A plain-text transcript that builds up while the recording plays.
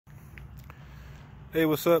Hey,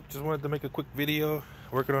 what's up? Just wanted to make a quick video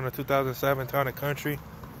working on a 2007 Town And Country.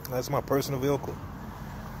 That's my personal vehicle.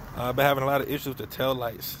 I've been having a lot of issues with the tail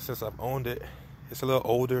lights since I've owned it. It's a little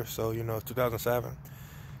older, so you know, it's 2007,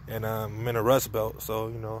 and I'm in a rust belt, so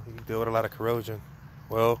you know, you deal with a lot of corrosion.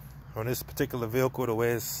 Well, on this particular vehicle, the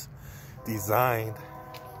way it's designed,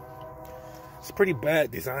 it's a pretty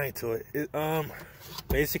bad design to it.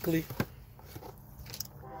 Basically,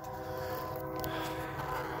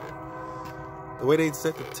 the way they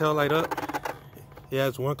set the tail light up, it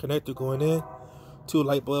has one connector going in, two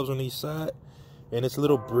light bulbs on each side, and this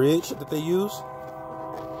little bridge that they use,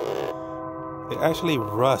 it actually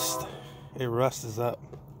rusts. It rusts up.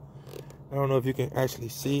 I don't know if you can actually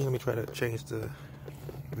see. Let me try to change the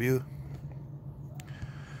view.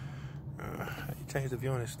 How you change the view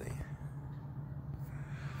on this thing?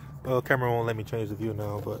 Well, camera won't let me change the view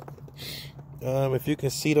now, but if you can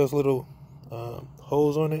see those little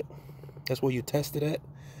holes on it, that's where you test it at.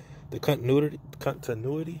 The continuity.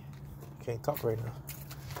 Can't talk right now.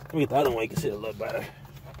 Let me get the other one, you can see it a little better.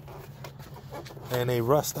 And they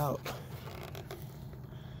rust out.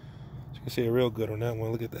 You can see it real good on that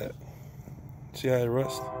one. Look at that. See how it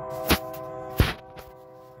rusts? Get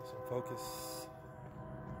some focus.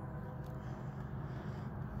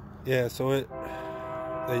 Yeah, so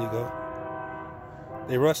there you go.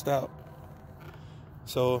 They rust out.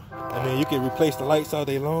 So, I mean, you can replace the lights all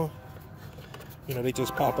day long. You know, they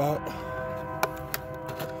just pop out.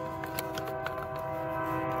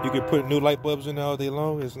 You can put new light bulbs in there all day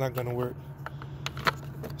long. It's not going to work.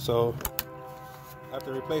 So,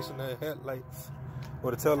 after replacing the headlights or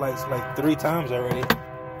the tail lights like 3 times already,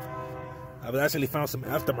 I've actually found some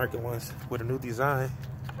aftermarket ones with a new design.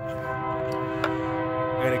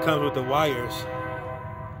 And it comes with the wires.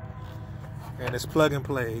 And it's plug and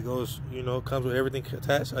play. It goes, you know, comes with everything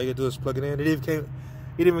attached. All you do is plug it in. It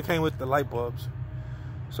even came with the light bulbs.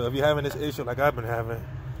 So if you're having this issue like I've been having,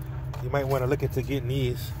 you might want to look into getting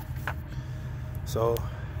these. So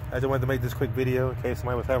I just wanted to make this quick video in case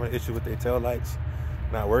somebody was having an issue with their tail lights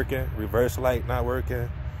not working, reverse light not working,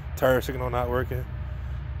 turn signal not working.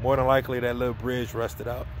 More than likely that little bridge rusted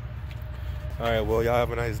out. All right, well, y'all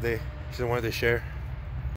have a nice day. Just wanted to share.